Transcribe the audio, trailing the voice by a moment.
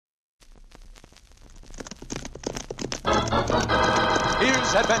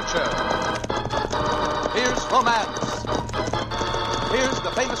Here's adventure. Here's romance. Here's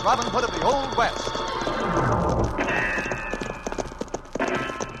the famous Robin Hood of the Old West.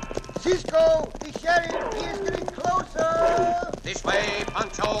 Cisco, the sheriff, he is getting closer. This way,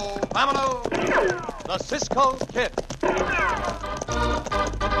 Pancho. Vámonos. The Cisco Kid.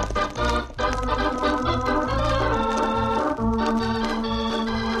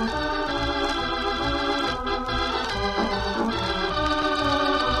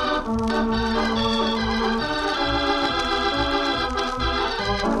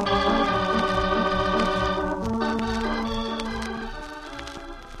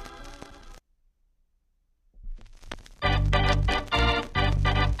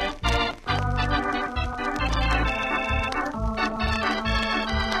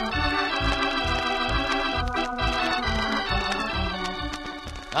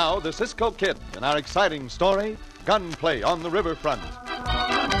 Now, the Cisco Kid in our exciting story, Gunplay on the Riverfront.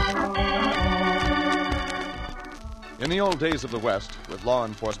 In the old days of the West, with law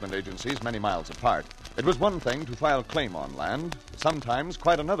enforcement agencies many miles apart, it was one thing to file claim on land, sometimes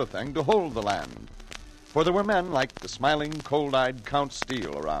quite another thing to hold the land. For there were men like the smiling, cold-eyed Count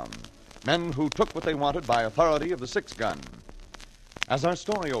Steele around, men who took what they wanted by authority of the six-gun. As our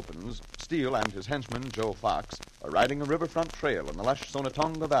story opens, Steele and his henchman, Joe Fox, are riding a riverfront trail in the lush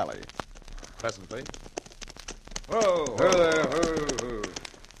Sonatonga Valley. Presently... Whoa, whoa.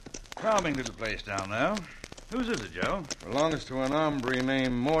 Charming little place down there. Whose is it, Joe? Belongs to an hombre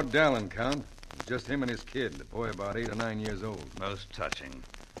named Mort Dallin, Count. It's just him and his kid, the boy about 8 or 9 years old. Most touching.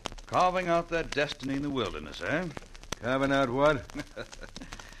 Carving out their destiny in the wilderness, eh? Carving out what?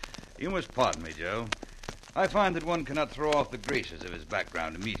 You must pardon me, Joe. I find that one cannot throw off the graces of his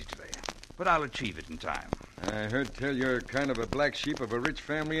background immediately, but I'll achieve it in time. I heard tell you're kind of a black sheep of a rich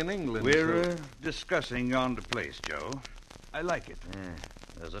family in England. We're discussing yonder place, Joe. I like it. Yeah.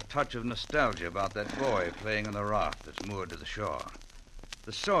 There's a touch of nostalgia about that boy playing on the raft that's moored to the shore.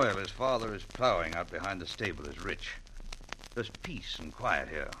 The soil his father is plowing out behind the stable is rich. There's peace and quiet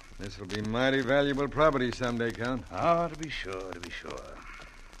here. This'll be mighty valuable property someday, Count. Ah, to be sure, to be sure.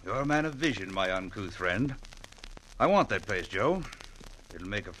 You're a man of vision, my uncouth friend. I want that place, Joe. It'll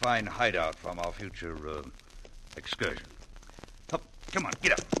make a fine hideout from our future excursion. Up, come on,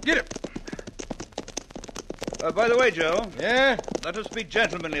 get up. Get up. By the way, Joe. Yeah? Let us be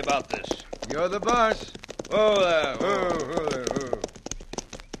gentlemanly about this. You're the boss. Oh, there. Oh there.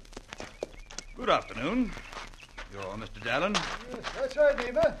 Good afternoon. You're Mr. Dallin. Yes, that's right,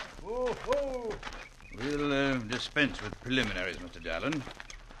 neighbor. We'll dispense with preliminaries, Mr. Dallin.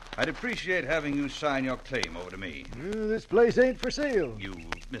 I'd appreciate having you sign your claim over to me. This place ain't for sale. You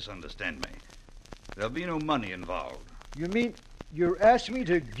misunderstand me. There'll be no money involved. You mean you're asking me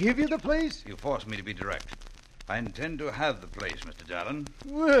to give you the place? You forced me to be direct. I intend to have the place, Mr. Dallin.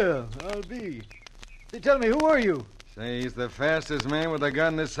 Well, I'll be. They tell me, who are you? Say, he's the fastest man with a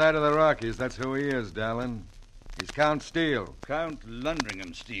gun this side of the Rockies. That's who he is, Dallin. He's Count Steele. Count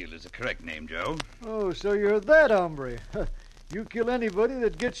Lundringham Steele is the correct name, Joe. Oh, so you're that hombre. You kill anybody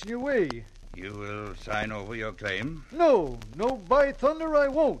that gets in your way. You will sign over your claim? No, by thunder I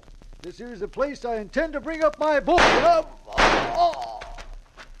won't. This here's the place I intend to bring up my boy. I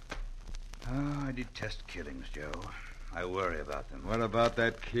detest killings, Joe. I worry about them. What about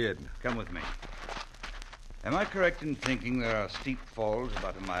that kid? Come with me. Am I correct in thinking there are steep falls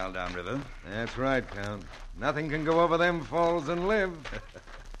about a mile downriver? That's right, Count. Nothing can go over them falls and live.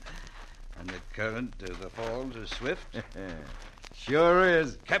 And the current of the falls is swift? Sure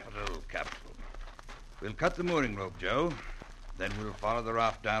is. Capital. We'll cut the mooring rope, Joe. Then we'll follow the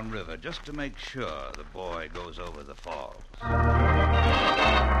raft downriver just to make sure the boy goes over the falls.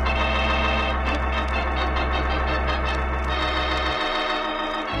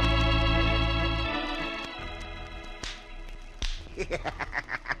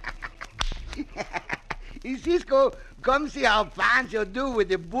 Cisco, come see how Pancho do with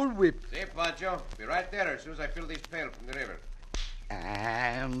the bullwhip. See, Pancho. Be right there as soon as I fill this pail from the river.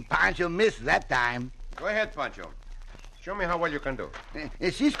 Pancho missed that time. Go ahead, Pancho. Show me how well you can do.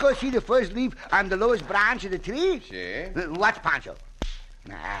 Cisco, see the first leaf on the lowest branch of the tree? See? Watch, Pancho.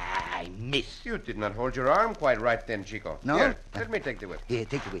 I missed. You did not hold your arm quite right then, Chico. No? Here, let me take the whip. Here,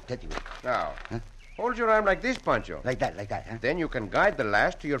 take the whip. Now, hold your arm like this, Pancho. Like that, huh? Then you can guide the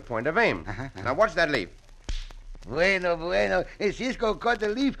lash to your point of aim. Now watch that leaf. Bueno. Cisco cut the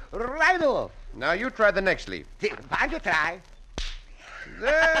leaf right off. Now you try the next leaf. Pancho, try.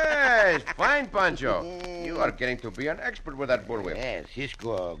 Yes, fine, Pancho. You are getting to be an expert with that bullwhip. Yes,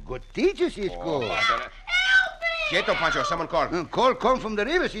 Cisco. Good teacher, Cisco. Help me! Quieto, Pancho. Someone called. Call come from the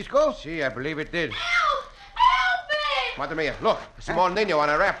river, Cisco. See, I believe it did. Help! Help me! Madre mia, look. A small Nino on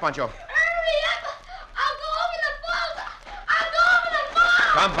a raft, Pancho. Hurry up! I'll go over the falls! I'll go over the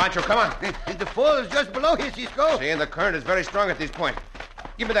falls! Come, Pancho, come on. And the fall is just below here, Cisco. See, and the current is very strong at this point.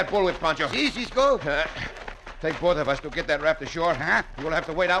 Give me that bullwhip, Pancho. See, Cisco. Take both of us to get that raft ashore. Huh? You will have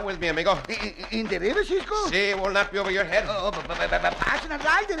to wait out with me, amigo. In the river, Cisco? See, it will not be over your head. Oh, but Pancho not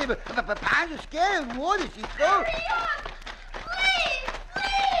like the river. Pancho's scared of water, Cisco. Hurry up! Please!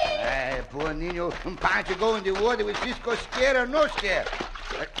 Please! Poor Nino. Pancho go in the water with Cisco scared or no scared.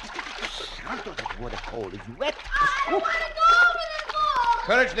 Santo, that water cold. Is wet. I want to go over the falls!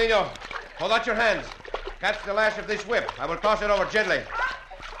 Courage, Nino. Hold out your hands. Catch the lash of this whip. I will toss it over gently. What's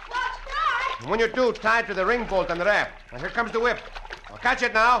that? When you do, tie it to the ring bolt on the raft. Now, here comes the whip. Now, catch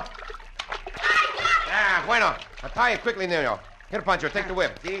it now. Bueno. Now, tie it quickly, Nino. Here, Pancho, take the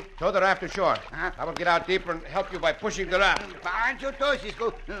whip. See? Tow the raft ashore. Huh? I will get out deeper and help you by pushing the raft. Pancho, tow,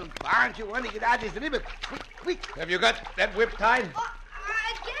 Cisco. Pancho want to get out of this river. Quick. Have you got that whip tied?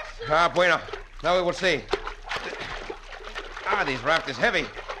 I guess so. Bueno. Now we will see. This raft is heavy.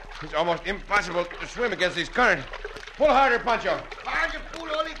 It's almost impossible to swim against this current. Pull harder, Pancho. Pancho pull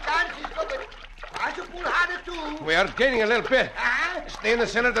all he can, Cisco, but Pancho pull harder too. We are gaining a little bit. Stay in the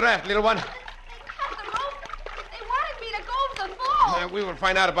center of the raft, little one. They cut the rope. They wanted me to go over the falls. We will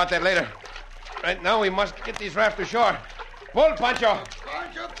find out about that later. Right now, we must get these rafts ashore. Pull, Pancho.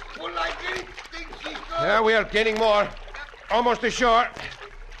 Pancho pull like anything, Cisco. Yeah, we are gaining more. Almost ashore.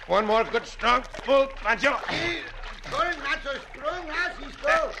 One more good, strong pull, Pancho. Current not so strong,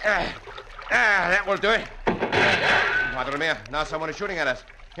 Cisco. That will do it. Madre mia, now someone is shooting at us.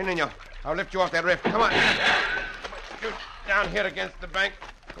 Here, Nino, I'll lift you off that rift. Come on. Shoot down here against the bank.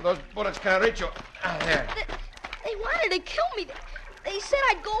 Those bullets can't reach you. There. They wanted to kill me. They said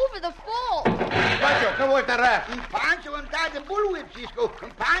I'd go over the falls. Pancho, come away from that raft. Pancho untied the bullwhip, Cisco.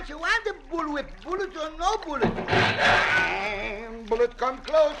 Pancho want the bullwhip. Bullets or no bullets. Bullets come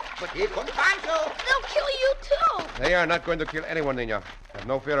close, but here comes Pancho. They'll kill you, too. They are not going to kill anyone, Nino. Have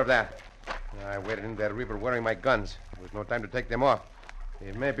no fear of that. I waited in that river wearing my guns. There was no time to take them off.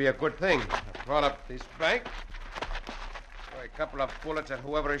 It may be a good thing. I crawl up this bank. Throw a couple of bullets at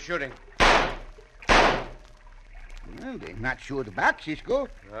whoever is shooting. They're not sure the back, Cisco.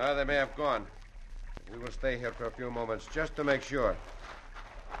 They may have gone. We will stay here for a few moments just to make sure.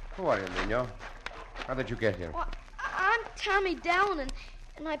 Who are you, Nino? How did you get here? Well, I'm Tommy Dallin,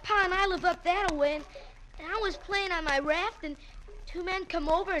 and my pa and I live up that way, and I was playing on my raft, and two men come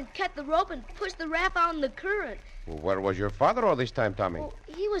over and cut the rope and pushed the raft out in the current. Well, where was your father all this time, Tommy? Well,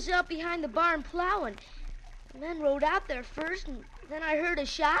 he was out behind the barn plowing. The men rode out there first, and then I heard a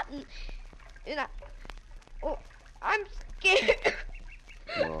shot, and I... Oh, I'm scared.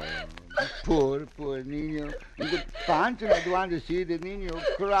 Oh, poor Nino. The Pancho not want to see the Nino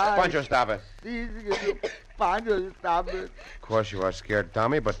cry. Pancho, stop it. Pancho, stop it. Of course you are scared,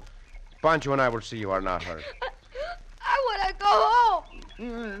 Tommy, but Pancho and I will see you are not hurt. I want to go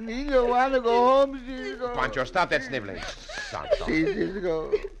home. Nino want to go home, Cisco. Pancho, stop that sniveling. Santo. See,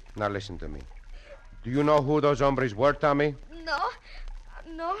 Cisco. Now listen to me. Do you know who those hombres were, Tommy?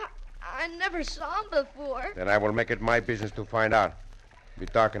 No, I never saw him before. Then I will make it my business to find out. It'll be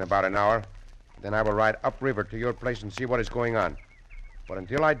dark in about an hour. Then I will ride upriver to your place and see what is going on. But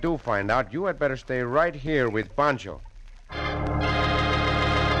until I do find out, you had better stay right here with Pancho.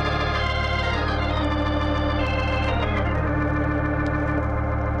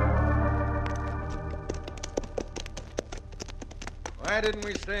 Why didn't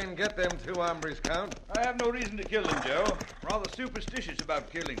we stay and get them two hombres, Count? I have no reason to kill them, Joe. Rather superstitious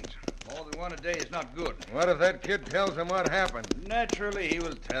about killings. More than one a day is not good. What if that kid tells them what happened? Naturally, he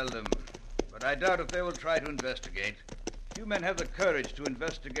will tell them. But I doubt if they will try to investigate. Few men have the courage to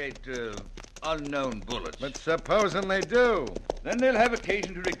investigate unknown bullets. But supposing they do? Then they'll have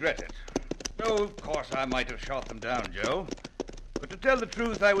occasion to regret it. Though, of course, I might have shot them down, Joe. But to tell the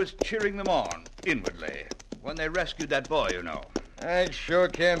truth, I was cheering them on, inwardly, when they rescued that boy, you know. I sure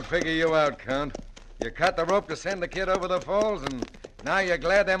can't figure you out, Count. You cut the rope to send the kid over the falls, and now you're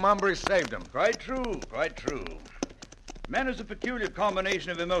glad them hombres saved him. Quite true, quite true. Man is a peculiar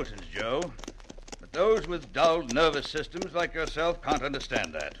combination of emotions, Joe. But those with dulled nervous systems like yourself can't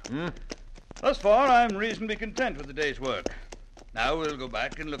understand that. Thus far, I'm reasonably content with the day's work. Now we'll go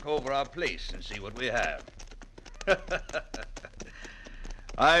back and look over our place and see what we have.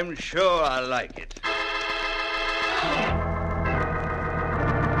 I'm sure I'll like it.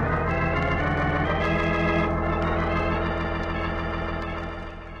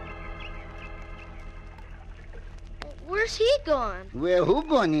 Where's he gone? Where who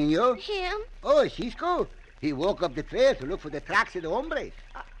gone, Nino? Him? Oh, Cisco. He walked up the trail to look for the tracks of the hombres.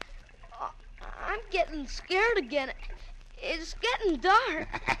 I'm getting scared again. It's getting dark.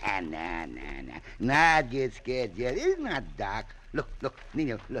 Nah. Not get scared yet. It's not dark. Look,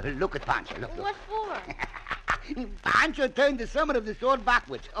 Nino, look at Pancho. Look. What for? Pancho turned the summit of the sword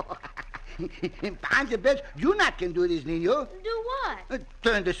backwards. Pancho bets you not can do this, Nino. Do what?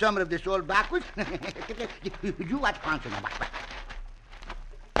 Turn the summit of the sword backwards. You watch Pancho now.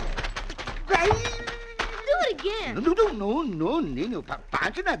 Do it again. No, Nino.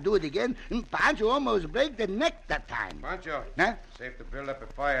 Pancho not do it again. Pancho almost break the neck that time. Pancho. Huh? Safe to build up a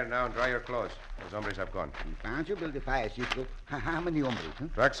fire now and dry your clothes. Those hombres have gone. Pancho build the fire, Cisco. How many hombres? Huh?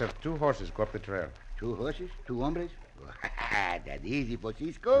 Tracks have 2 horses go up the trail. 2 horses? 2 hombres? That's easy for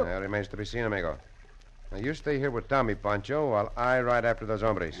Cisco. That remains to be seen, amigo. Now, you stay here with Tommy, Pancho, while I ride after those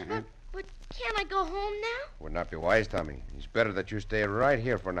hombres. But can't I go home now? Would not be wise, Tommy. It's better that you stay right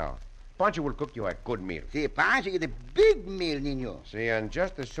here for now. Pancho will cook you a good meal. See, Pancho get a big meal, Nino. See, and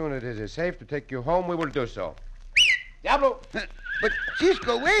just as soon as it is safe to take you home, we will do so. Diablo! But,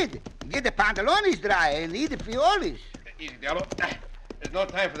 Cisco, wait. Get the pantalones dry and eat the fiolis. Easy, Diablo. There's no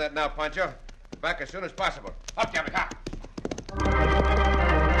time for that now, Pancho. Back as soon as possible. Up, Diablo, come.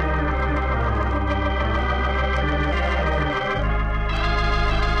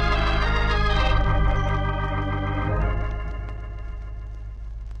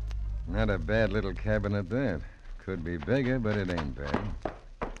 Not a bad little cabin at that. Could be bigger, but it ain't bad.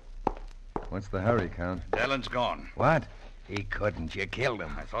 What's the hurry, Count? Dallon's gone. What? He couldn't. You killed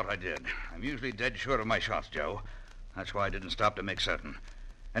him. I thought I did. I'm usually dead sure of my shots, Joe. That's why I didn't stop to make certain.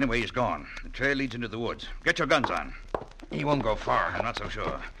 Anyway, he's gone. The trail leads into the woods. Get your guns on. He won't go far. I'm not so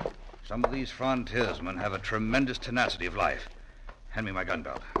sure. Some of these frontiersmen have a tremendous tenacity of life. Hand me my gun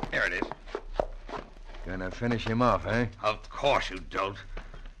belt. There it is. Gonna finish him off, eh? Of course you don't.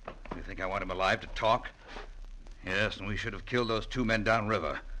 You think I want him alive to talk? Yes, and we should have killed those 2 men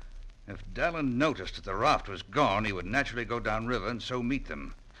downriver. If Dallon noticed that the raft was gone, he would naturally go downriver and so meet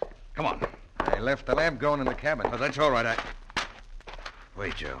them. Come on. I left the lamp going in the cabin. Oh, that's all right.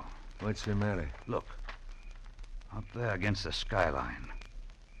 Wait, Joe. What's the matter? Look. Up there against the skyline.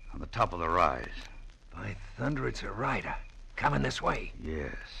 On the top of the rise. By thunder, it's a rider. Coming this way.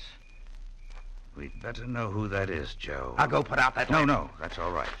 Yes. We'd better know who that is, Joe. I'll go put out that lamp. No. That's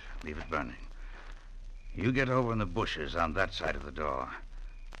all right. Leave it burning. You get over in the bushes on that side of the door.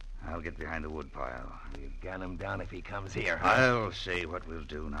 I'll get behind the woodpile. We'll gun him down if he comes here. Huh? I'll say what we'll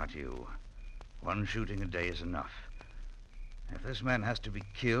do, not you. 1 shooting a day is enough. If this man has to be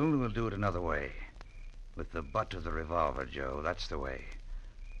killed, we'll do it another way. With the butt of the revolver, Joe. That's the way.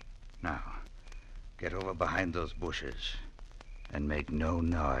 Now, get over behind those bushes and make no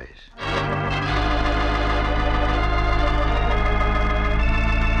noise.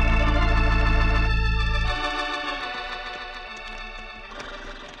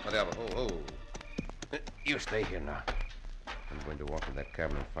 Ho. You stay here now. I'm going to walk in that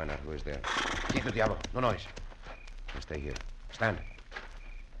cabin and find out who is there. Quieto, Diablo. No noise. You stay here. Stand.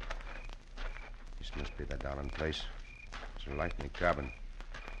 This must be the Dallon place. It's a light in the cabin.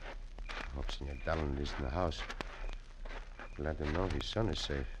 I hope Senor Dallon is in the house. Let him know his son is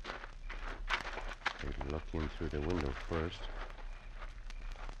safe. He'll look in through the window first.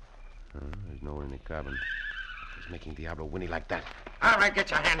 There's no one in the cabin. He's making Diablo whinny like that. All right, get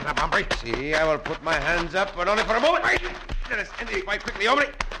your hands up, hombre. See, I will put my hands up, but only for a moment. Let us end this quite quickly,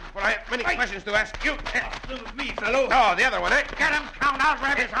 hombre. For I have many questions to ask you. Me, fellow. No, the other one, eh? Get him, Count. I'll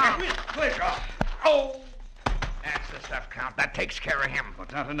grab his arm. Quick. Oh! That's the stuff, Count. That takes care of him.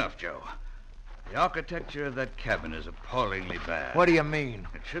 But not enough, Joe. The architecture of that cabin is appallingly bad. What do you mean?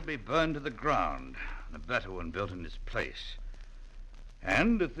 It should be burned to the ground, and a better one built in its place.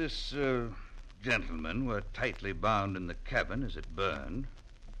 And if this gentleman were tightly bound in the cabin as it burned,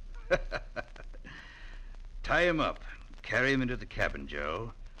 tie him up, carry him into the cabin,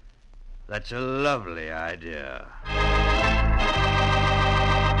 Joe. That's a lovely idea.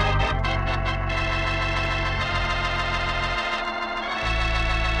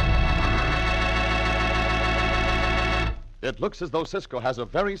 It looks as though Cisco has a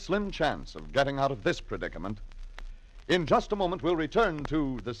very slim chance of getting out of this predicament. In just a moment, we'll return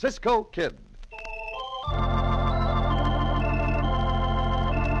to the Cisco Kid.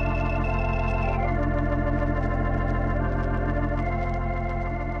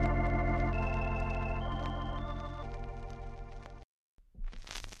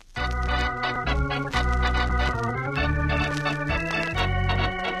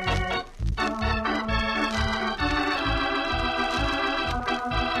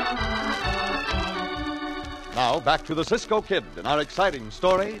 Now, back to the Cisco Kid in our exciting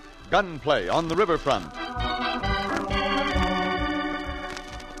story, Gunplay on the Riverfront.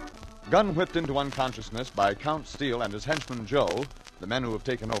 Gun whipped into unconsciousness by Count Steele and his henchman Joe, the men who have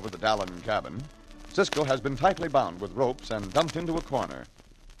taken over the Dallin cabin, Cisco has been tightly bound with ropes and dumped into a corner.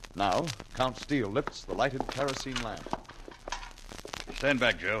 Now, Count Steele lifts the lighted kerosene lamp. Stand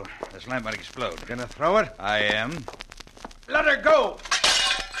back, Joe. This lamp might explode. Gonna throw it? I am. Let her go!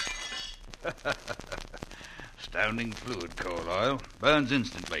 Astounding fluid, coal oil. Burns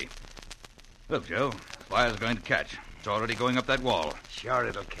instantly. Look, Joe. Fire's going to catch. It's already going up that wall. Sure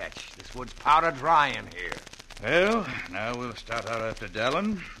it'll catch. This wood's powder dry in here. Well, now we'll start out after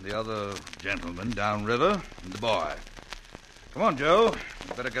Dallin, the other gentleman downriver, and the boy. Come on, Joe.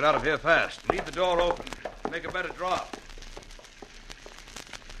 You better get out of here fast. Leave the door open. Make a better drop.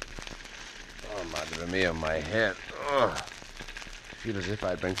 Oh, madre mia, my head. Oh. Feel as if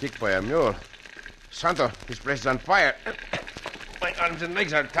I'd been kicked by a mule. Santo, this place is on fire. My arms and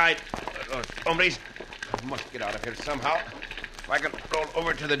legs are tied. Those hombres. I must get out of here somehow. If I can roll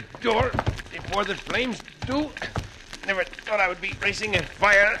over to the door before the flames do. Never thought I would be racing a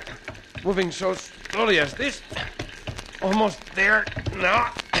fire, moving so slowly as this. Almost there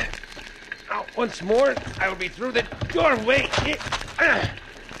now. Now, once more, I will be through the doorway.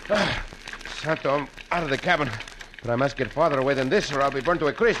 Santo, I'm out of the cabin. But I must get farther away than this, or I'll be burned to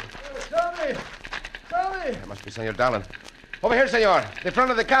a crisp. Tommy! Tommy! That must be Senor Dallin. Over here, senor. The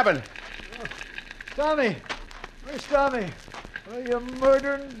front of the cabin. Tommy! Where's Tommy? Oh, you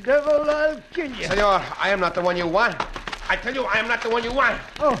murdering devil, I'll kill you. Senor, I am not the one you want. I tell you, I am not the one you want.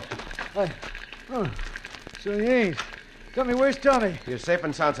 Oh, so he ain't. Tell me, where's Tommy? You're safe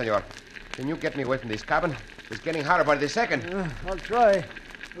and sound, senor. Can you get me away from this cabin? It's getting hotter by the second. I'll try.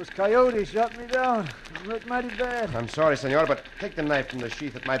 Those coyotes shot me down. It hurt mighty bad. I'm sorry, senor, but take the knife from the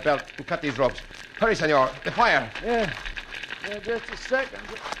sheath at my belt and cut these ropes. Hurry, senor. The fire. Yeah, just a second.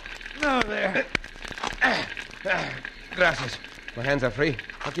 No, there. Gracias. My hands are free.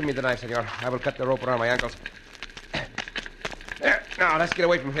 Now give me the knife, senor. I will cut the rope around my ankles. There. Now, let's get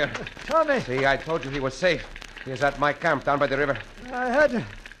away from here. Tommy! See, I told you he was safe. He is at my camp down by the river. I had to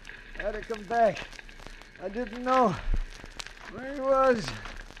come back. I didn't know where he was.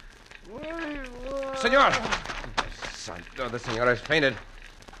 Senor! Santo, the senor has fainted.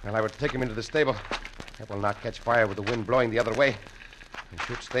 Well, I would take him into the stable. That will not catch fire with the wind blowing the other way. I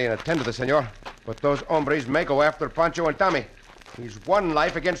should stay and attend to the senor. But those hombres may go after Pancho and Tommy. He's one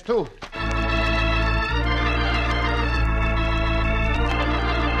life against two.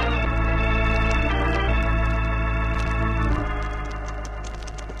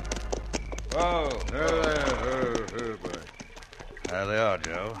 There they are,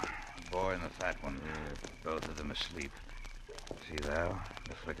 Joe. The boy and the fat one. Both of them asleep. See thou?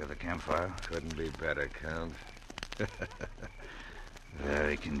 The flick of the campfire. Couldn't be better, Count.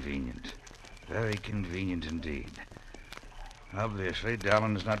 Very convenient. Very convenient indeed. Obviously,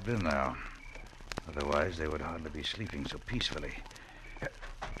 Dallin has not been there. Otherwise, they would hardly be sleeping so peacefully.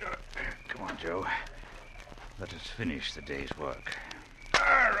 Come on, Joe. Let us finish the day's work.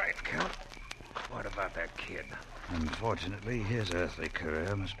 All right, Count. What about that kid? Unfortunately, his earthly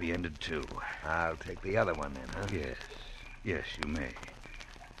career must be ended, too. I'll take the other one then, huh? Yes. Yes, you may.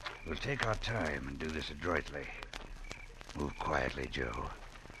 We'll take our time and do this adroitly. Move quietly, Joe.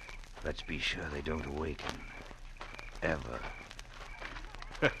 Let's be sure they don't awaken. Ever.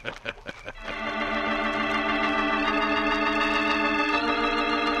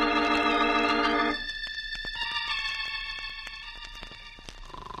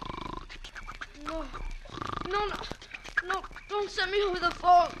 No, don't send me over the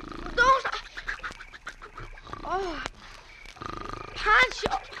phone. Don't. Oh.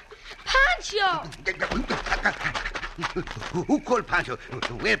 Pancho! Who called Pancho?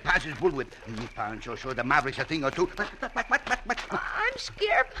 Where Pancho's bullwhip? Pancho showed the Mavericks a thing or two. I'm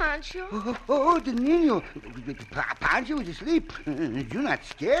scared, Pancho. Oh, the Nino. Pancho is asleep. You're not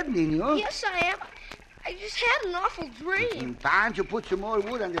scared, Nino? Yes, I am. I just had an awful dream. Pancho, put some more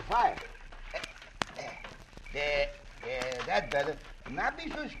wood on the fire. That's better. Not be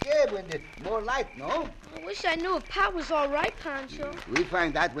so scared when there's more light, no? I wish I knew if Pat was all right, Pancho. We'll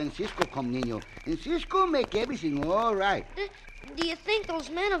find out when Cisco come, Nino. And Cisco make everything all right. Do you think those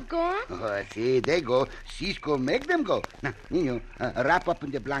men have gone? Oh, see, they go. Cisco make them go. Now, Nino, wrap up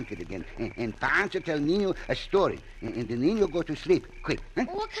in the blanket again. And Pancho tell Nino a story. And the Nino go to sleep. Quick. Huh?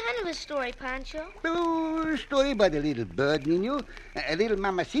 What kind of a story, Pancho? Oh, story about a little bird, Nino. A little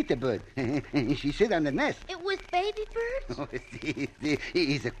mamacita bird. She sit on the nest. It was baby birds? Oh, see,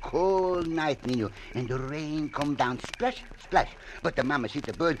 it's a cold night, Nino. And the rain come down splash, splash. But the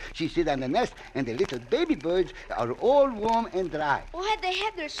mamacita bird, she sit on the nest. And the little baby birds are all warm and dry. Oh, had they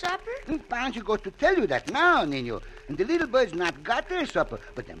had their supper? Pancho goes to tell you that now, Nino. And the little birds not got their supper,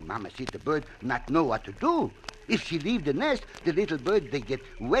 but the mamacita bird not know what to do. If she leave the nest, the little birds, they get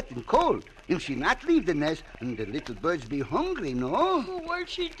wet and cold. If she not leave the nest, and the little birds be hungry, no? Oh, what'd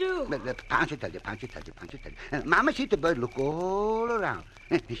she do? But Pancho tell you. Mamacita bird look all around.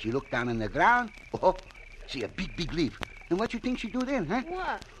 And she look down on the ground. Oh, see a big leaf. And what you think she do then, huh?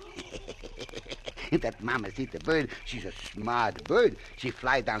 What? That mamacita bird, she's a smart bird. She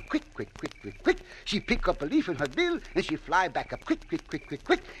fly down quick. She pick up a leaf in her bill, and she fly back up quick,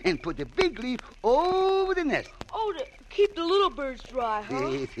 and put the big leaf over the nest. Oh, to keep the little birds dry,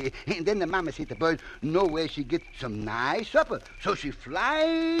 huh? And then the mamacita bird know where she get some nice supper. So she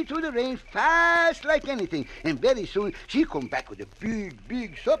fly through the rain fast like anything. And very soon, she come back with a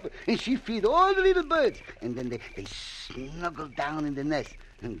big supper, and she feed all the little birds. And then they snuggle down in the nest.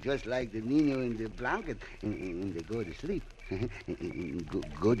 And just like the Nino in the blanket, and they go to sleep.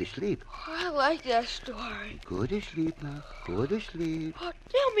 Go to sleep. Oh, I like that story. Go to sleep now. Go to sleep. Oh,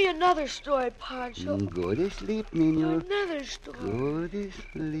 tell me another story, Pancho. Go to sleep, Nino. Another story. Go to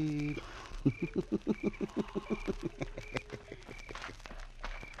sleep.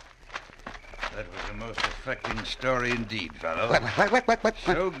 That was a most affecting story indeed, fellow. What?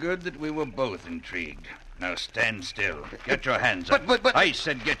 So good that we were both intrigued. Now stand still. Get your hands up. But... I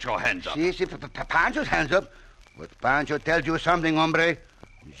said get your hands up. See, Pancho's hands up. But Pancho tells you something, hombre.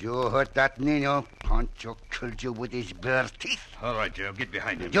 You hurt that Nino. Pancho killed you with his bare teeth. All right, Joe, get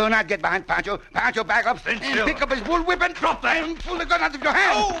behind him. Do not get behind Pancho. Pancho, back up and pick up his bullwhip and drop that and pull the gun out of your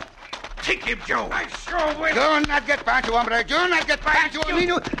hand. Oh! Take him, Joe. I sure will. Do not get Pancho, hombre. Do not get Pancho.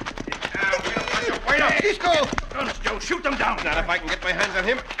 Nino. Wait up. Cisco. Guns, Joe. Shoot them down. Not if I can get my hands on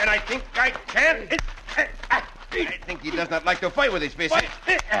him, and I think I can. I think he does not like to fight with his fists.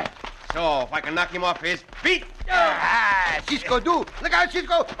 So, if I can knock him off his feet... Cisco, do. Look out,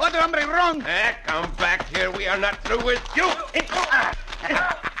 Cisco. Other hombre, run. Come back here. We are not through with you.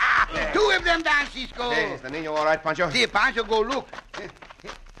 Two of them down, Cisco. Hey, is the Nino all right, Pancho? See, Pancho, go look.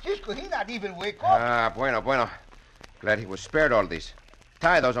 Cisco, he not even wake up. Bueno. Glad he was spared all this.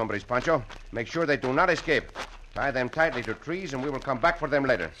 Tie those hombres, Pancho. Make sure they do not escape. Tie them tightly to trees, and we will come back for them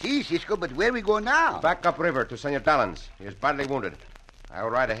later. See, Cisco, but where we go now? Back upriver to Senor Dallon's. He is badly wounded. I'll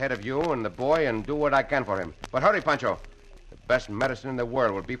ride ahead of you and the boy and do what I can for him. But hurry, Pancho. The best medicine in the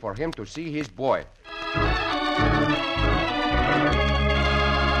world will be for him to see his boy.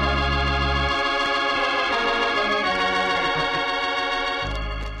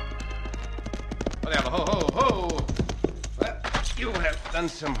 Oh, Diablo, ho! Well, you have done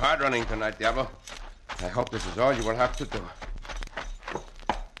some hard running tonight, Diablo. I hope this is all you will have to do.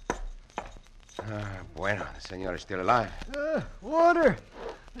 Bueno, the senor is still alive. Water.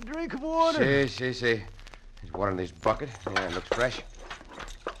 A drink of water. See. There's water in this bucket. Yeah, it looks fresh.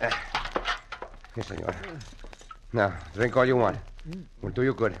 Here, senor. Now, drink all you want. Will do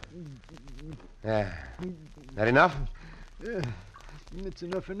you good. That enough? It's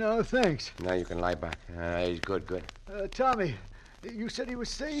enough for now, thanks. Now you can lie back. He's good. Tommy, you said he was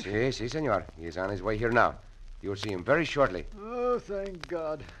safe? Si, senor. He is on his way here now. You'll see him very shortly. Oh, thank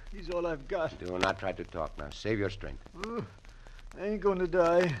God. He's all I've got. Do not try to talk now. Save your strength. Oh, I ain't going to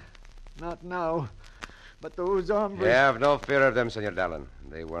die. Not now. But those hombres... Have no fear of them, Senor Dallon.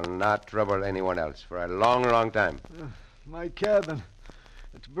 They will not trouble anyone else for a long time. My cabin.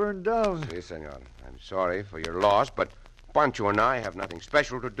 It's burned down. Si, senor. I'm sorry for your loss, but Pancho and I have nothing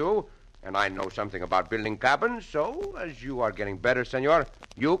special to do, and I know something about building cabins, so as you are getting better, senor,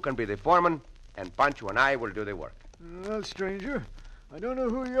 you can be the foreman, and Pancho and I will do the work. Well, stranger, I don't know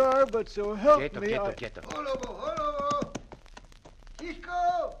who you are, but so help me... Quieto. Hold.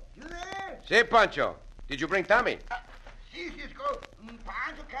 Cisco, you there? Si, Pancho. Did you bring Tommy? Si, Cisco.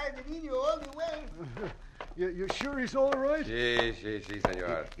 Pancho carried the Nino all the way. You sure he's all right? Si,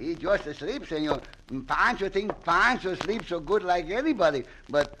 senor. He just asleep, senor. Pancho think Pancho sleep so good like anybody,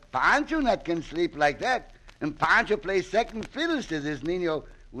 but Pancho not can sleep like that. And Pancho plays second fiddle to this Nino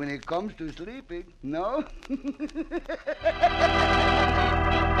when it comes to sleeping, no?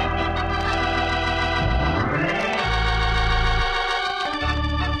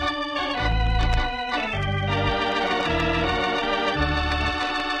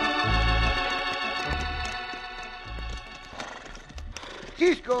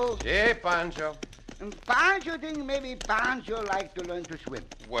 Cisco. Si, Pancho. Pancho think maybe Pancho like to learn to swim.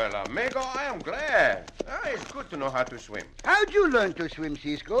 Well, amigo, I am glad. It's good to know how to swim. How'd you learn to swim,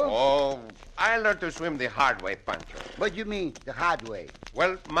 Cisco? Oh, I learned to swim the hard way, Pancho. What do you mean, the hard way?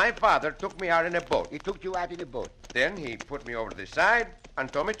 Well, my father took me out in a boat. He took you out in a boat. Then he put me over the side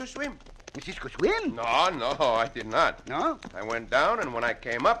and told me to swim. And Cisco swim? No, I did not. No? I went down, and when I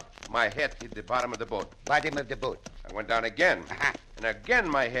came up, my head hit the bottom of the boat. Bottom of the boat. I went down again. Uh-huh. And again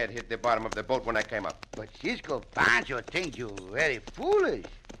my head hit the bottom of the boat when I came up. But Cisco, Pancho thinks you very foolish.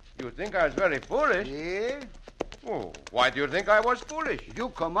 You think I was very foolish? Yeah? Oh, why do you think I was foolish? You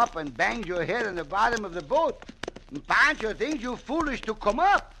come up and banged your head on the bottom of the boat. And Pancho thinks you foolish to come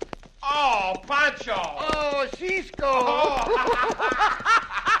up. Oh, Pancho! Oh, Cisco!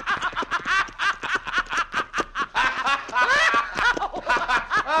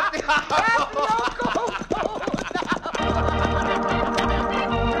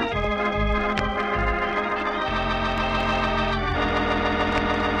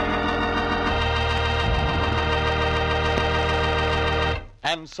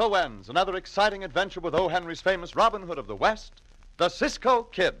 And so ends another exciting adventure with O. Henry's famous Robin Hood of the West, the Cisco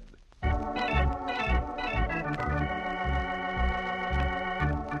Kid.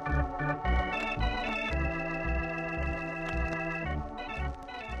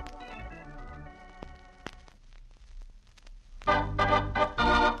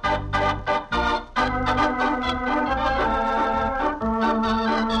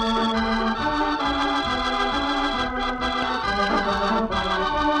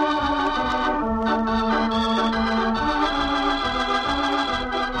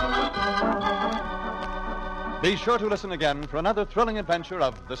 Be sure to listen again for another thrilling adventure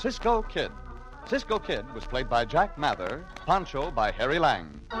of the Cisco Kid. Cisco Kid was played by Jack Mather, Pancho by Harry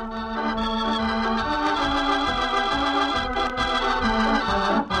Lang.